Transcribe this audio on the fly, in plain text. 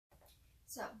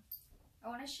So, I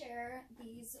want to share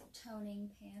these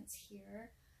toning pants here.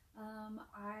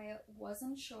 I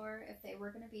wasn't sure if they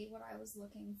were going to be what I was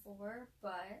looking for,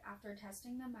 but after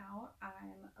testing them out,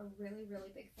 I'm a really, really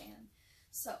big fan.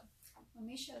 So, let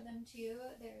me show them to you.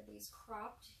 They're these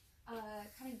cropped,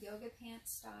 kind of yoga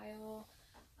pants style,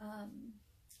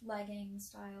 legging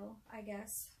style, I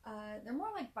guess. They're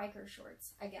more like biker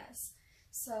shorts, I guess.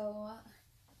 So,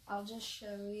 I'll just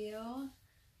show you.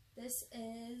 This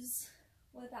is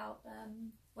without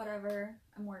them, whatever,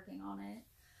 I'm working on it.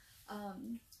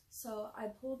 So I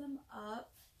pull them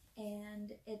up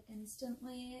and it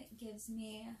instantly gives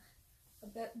me a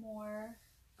bit more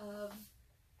of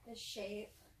the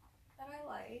shape that I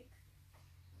like,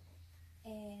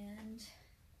 and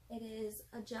it is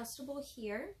adjustable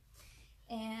here,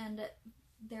 and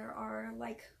there are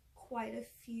like quite a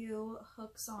few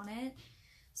hooks on it,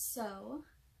 so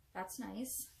that's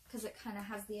nice because it kind of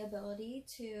has the ability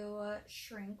to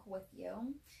shrink with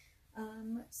you.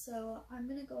 So I'm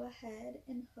gonna go ahead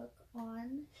and hook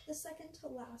on the second to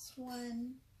last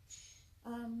one.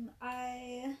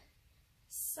 I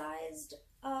sized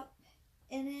up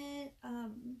in it,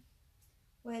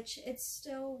 which it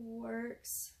still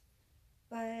works,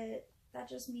 but that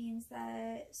just means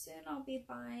that soon I'll be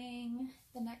buying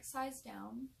the next size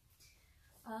down.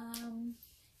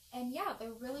 And yeah,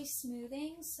 they're really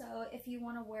smoothing, so if you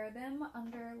want to wear them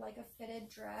under like a fitted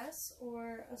dress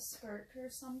or a skirt or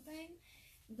something,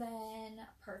 then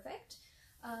perfect.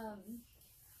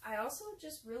 I also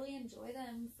just really enjoy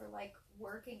them for like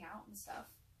working out and stuff.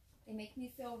 They make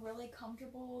me feel really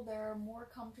comfortable. They're more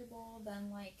comfortable than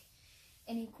like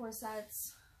any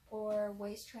corsets or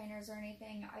waist trainers or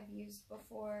anything I've used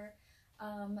before.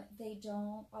 They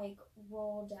don't like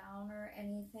roll down or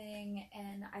anything,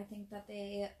 and I think that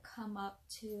they come up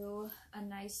to a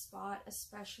nice spot,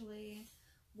 especially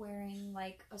wearing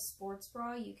like a sports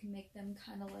bra. You can make them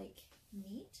kind of like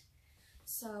neat.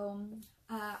 So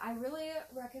I really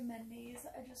recommend these.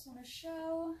 I just want to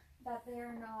show that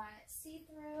they're not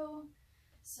see-through,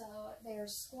 so they're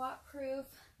squat proof.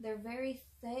 They're very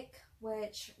thick,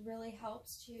 which really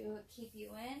helps to keep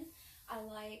you in. I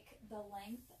like the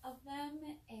length of them,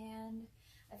 and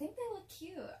I think they look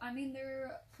cute. I mean,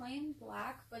 they're plain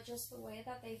black, but just the way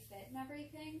that they fit and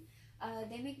everything,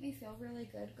 they make me feel really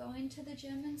good going to the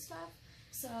gym and stuff.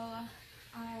 So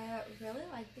I really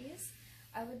like these.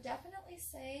 I would definitely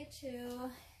say to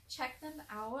check them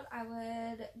out. I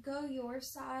would go your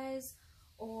size,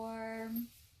 or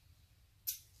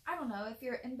I don't know, if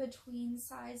you're in between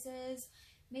sizes,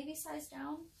 maybe size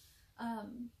down.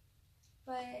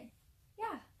 But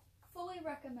yeah, fully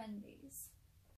recommend these.